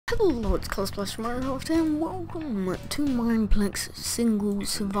Hello, it's ColourSplash from Minecraft and welcome to Mineplex single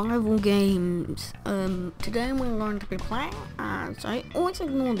survival games. Today we're going to be playing as I always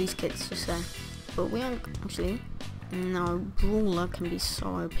ignore these kids to say, but we are actually no brawler can be so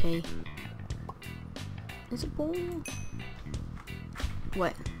OP. Is it brawler?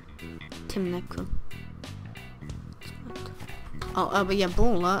 Wait, Tim Necro. Oh, but yeah,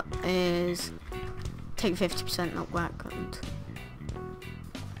 brawler is take 50% knockback and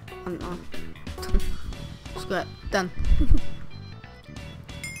I don't know. Just got done.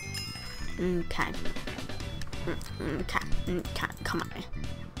 Okay. Okay. Come on.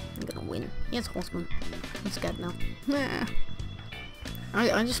 I'm gonna win. Yes, horseman. I'm scared now.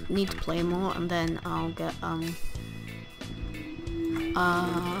 I just need to play more and then I'll get oh,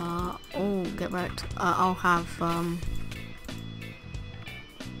 get wrecked. I'll have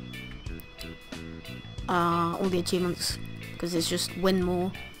all the achievements because it's just win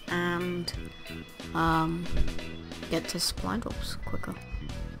more and get to supply drops quicker.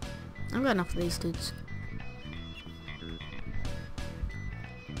 I've got enough of these dudes.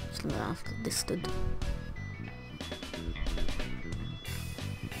 Just look after this dude.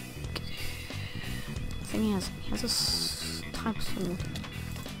 I think he has a type of sword.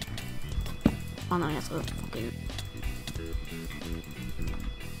 Oh no, he has a fucking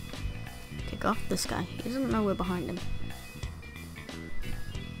kick off this guy. He doesn't know we're behind him.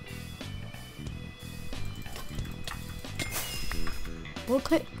 What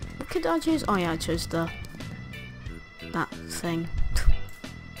could I choose? Oh yeah, I chose that thing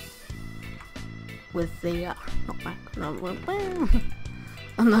with the knockback. No,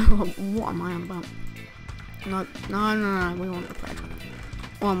 oh no, what am I on about? No, we want the bread.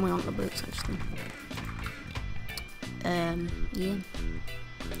 Well, we want the boots actually. Yeah,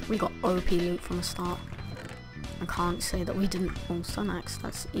 we got OP loot from the start. I can't say that we didn't. Oh, sun axe.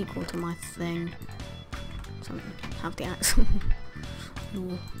 That's equal to my thing. So have the axe.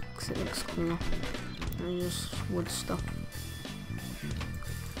 No, because it looks cool. I just wood stuff.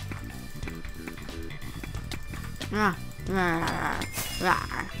 Get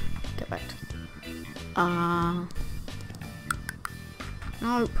back.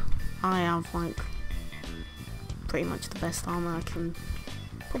 Nope. I have like pretty much the best armor I can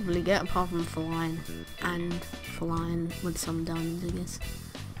probably get, apart from flying with some diamonds, I guess.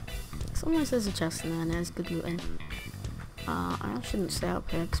 Sometimes there's a chest in there and there's good looting. I shouldn't stay up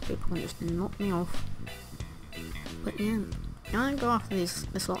here because people can just knock me off. But yeah, I go after this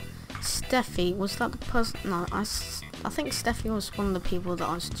lot. Steffi, was that the person? No, I think Steffi was one of the people that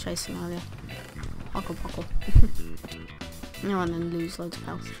I was chasing earlier. Puckle. No, and then lose loads of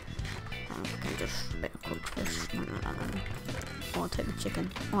health. I can just spit a cooked fish. No. Or I'll take the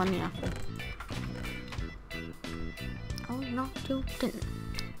chicken. Oh, and the apple. Oh, no, you didn't.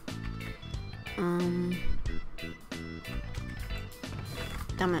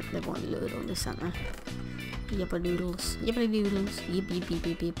 Damn it, they've already loaded all this, haven't they? Yippadoodles. Yip.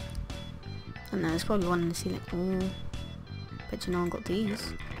 And there's probably one in the ceiling. Oh, bet you no one got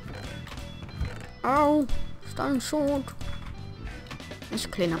these. Oh, stone sword. I should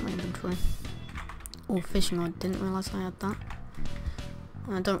clean up my inventory. Oh, fishing rod. Didn't realise I had that.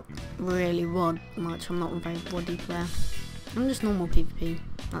 I don't really rod much. I'm not a very roddy player. I'm just normal PvP.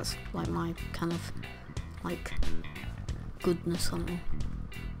 That's like my kind of like goodness on it.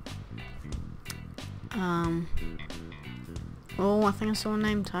 Oh, I think I saw a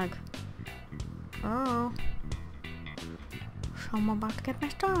name tag. Oh, someone about to get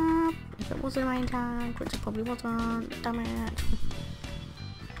messed up. If it was a name tag, which it probably wasn't, damn it.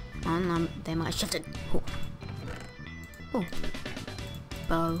 And they might have shifted. Oh,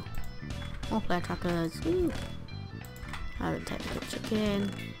 bow. More player trackers. Ooh. I would take the chicken.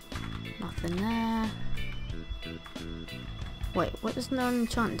 Nothing there. Wait, what is no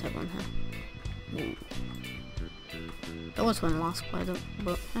enchanting table on here? No. There was one last play,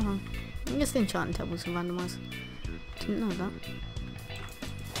 but hang on. I guess the enchanting tables are randomised. Didn't know that.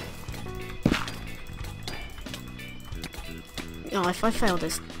 Oh, if I fail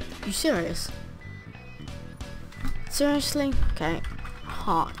this, you serious? Seriously? Okay.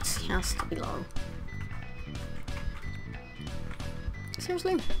 Hearts has to be low.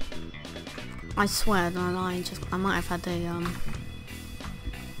 Seriously? I swear, no lie, I might have had a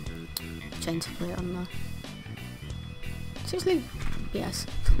chain split on there. Seriously? Yes.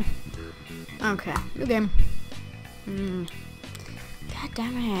 Okay, new game. God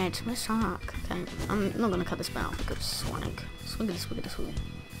damn it, we suck. Okay, I'm not gonna cut this bit out because swag. Swig.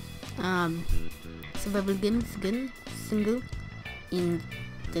 Survival games again, single, in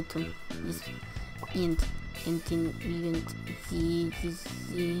the is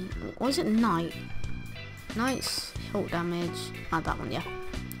What is it? Knight. Knight's hilt damage. Ah, that one, yeah.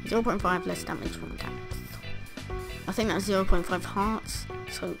 0.5 less damage from attack. I think that's 0.5 hearts,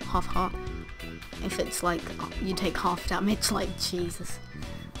 so half heart. If it's like you take half damage, like Jesus.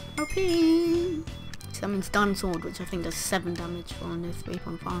 OP. So that means Diamond Sword, which I think does 7 damage for only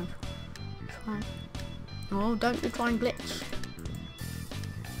 3.5. Oh, don't you try and glitch.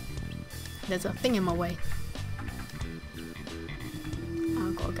 There's a thing in my way.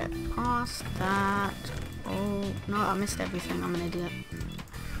 I've got to get past that. Oh, no, I missed everything. I'm an idiot.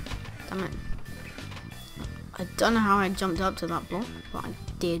 Damn it. I don't know how I jumped up to that block, but I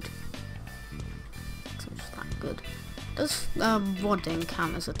did. So it's that good. Does rodding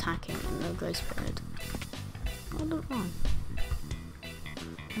count as attacking in the grace period? I don't know.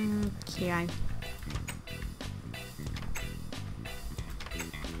 Okay.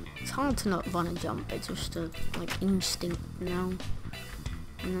 It's hard to not run and jump, it's just a like instinct now.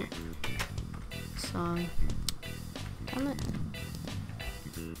 So damn it.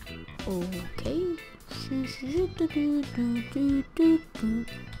 Okay.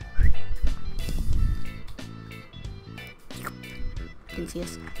 Please,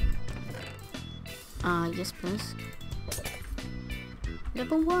 yes. Yes please.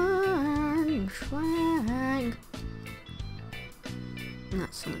 Level 1 swag.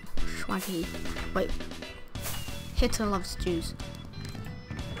 That's some swaggy. Wait. Hitter loves Jews.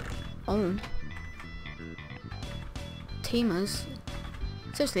 Oh. Teamers.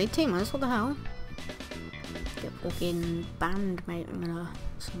 Seriously, teamers, what the hell? Get fucking banned, mate. I'm gonna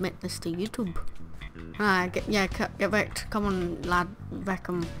submit this to YouTube. Get wrecked. Come on, lad. Wreck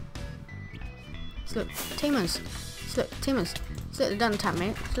 'em. Look, teamers. Look, teamers. Look, don't tap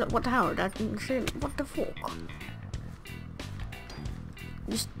me. Look, what the hell? What the fuck?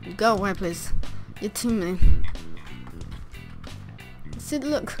 Just go away, please. You're teaming. See,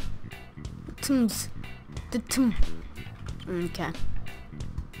 look. Teams. The team. Okay.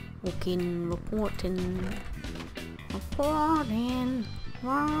 Walking, reporting.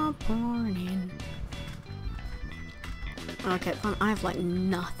 Okay, fine. I have like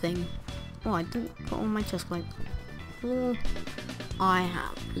nothing. Oh, I didn't put on my chest plate. Oh, I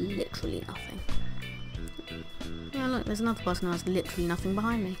have literally nothing. Yeah, look, there's another person who has literally nothing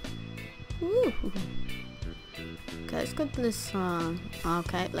behind me. Woo. Okay, let's go to this.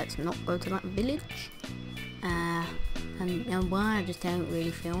 Okay, let's not go to that village. And why I just don't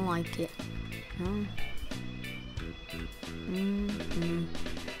really feel like it. No.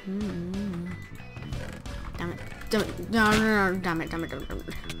 Damn it. No, damn it.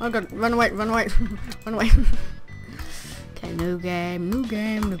 Oh god, run away. Run away. Okay, new game.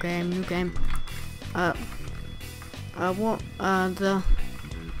 What,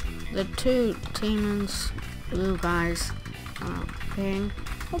 the two demons, blue guys, are being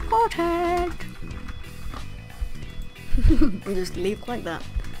reported. Just leave like that.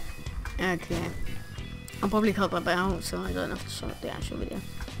 Okay. I'll probably cut that out so I don't have to show the actual video.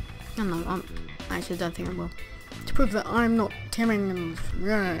 I don't know, I actually don't think I will. To prove that I'm not teaming.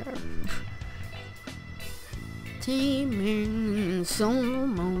 Teaming in solo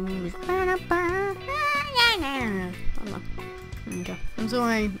mode. Okay. I'm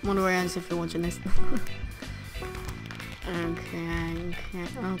sorry, moderators, if you're watching this. Okay.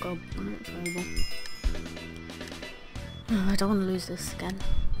 Oh god, that's horrible. I don't want to lose this again.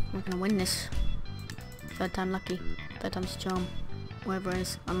 I'm not gonna win this. Third time lucky. Third time's charm. Whatever it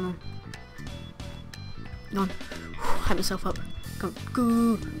is, I don't know. Go on. Hype yourself up.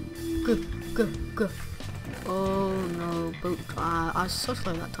 Go. Oh no, boot. I was so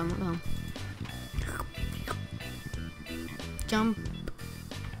slow that time. What the hell? Jump.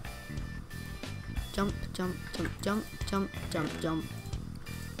 Don't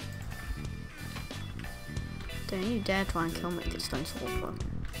you dare try and kill me with this stone sword, bro.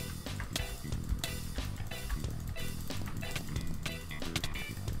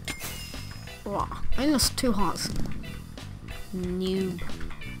 Wow, I lost 2 hearts. Noob.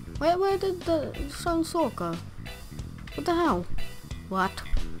 Where did the stone sword go? What the hell? What?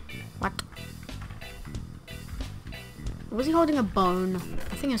 Was he holding a bone?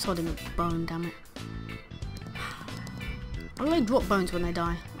 I think he was holding a bone, damn it. I really drop bones when they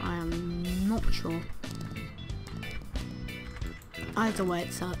die. I am not sure. Either way,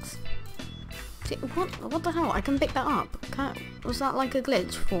 it sucks. See, what the hell? I can pick that up. Was that like a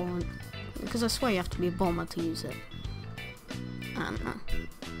glitch for? Because I swear you have to be a bomber to use it. I don't know.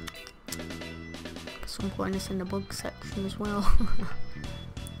 Some point is in the bug section as well.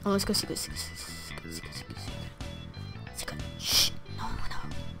 Oh, let's go see. Shh. No.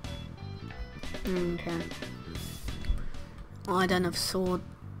 Okay. Oh, I don't have sword.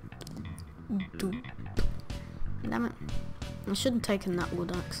 Damn it. I should have taken that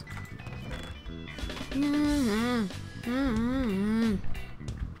wood axe.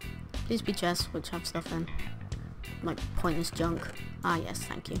 Please be chests which have stuff in. Like pointless junk. Ah yes,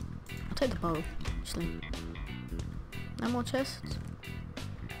 thank you. I'll take the bow, actually. No more chests?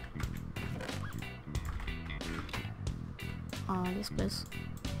 Ah, yes please.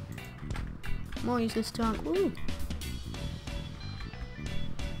 More useless junk. Woo!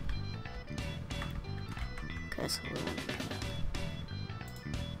 Okay, so we want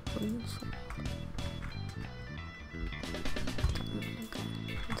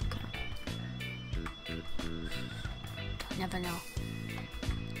never know.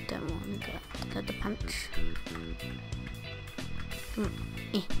 Don't want to get the punch.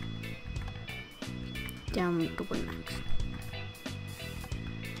 Down the one next.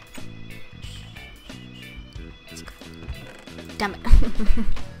 Damn it.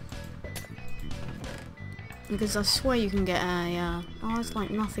 Because I swear you can get a, oh, there's like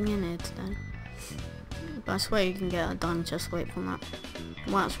nothing in it then. But I swear you can get a diamond chest plate from that.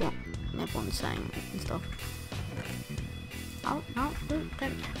 Well, that's what everyone's saying and stuff. Oh, no, don't.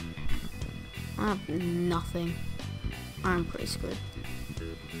 I have nothing. I'm pretty screwed.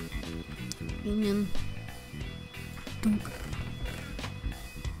 Union.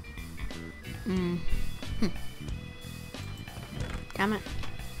 Damn it.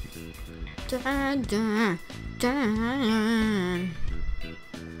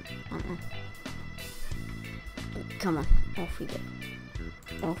 Come on, off we go.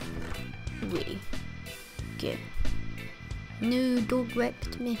 Off we go. No, dog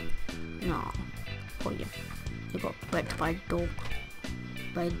wrecked me. No, poor you. You got wrecked by a dog.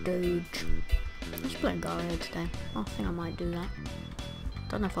 By a doge. I should play a Garrier today. I think I might do that.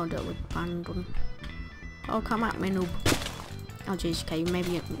 Don't know if I'll do it with Brandon. Oh, come at me, noob. Oh jeez, okay,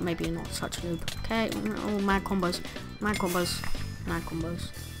 maybe you're not such a noob. Okay, oh, mad combos. Mad combos. Mad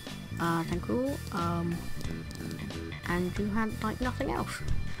combos. Thank you. And you had like nothing else.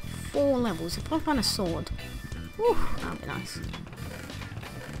 4 levels. If I find a sword, whew, that'd be nice.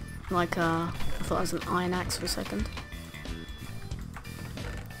 Like I thought it was an iron axe for a second.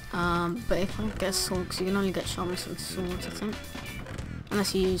 But if I get a sword, because you can only get sharpness and swords, I think.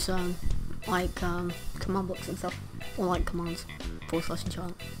 Unless you use like command blocks and stuff, or like commands. /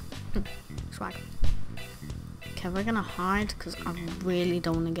 enchant. Swag. Okay, we're gonna hide because I really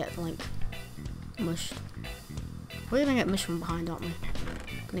don't want to get like mushed. We're gonna get mushed from behind, aren't we?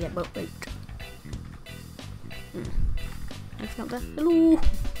 Gonna get boat raped. Anything up there? Hello!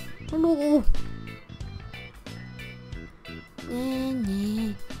 Hello!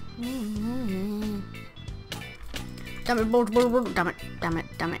 Damn it, damn it, damn it,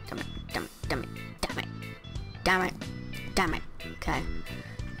 damn it, damn it, damn it, damn it, damn it, damn it, damn it. Okay.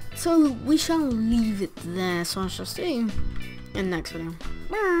 So we shall leave it there, so I shall see you in the next video.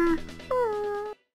 Bye.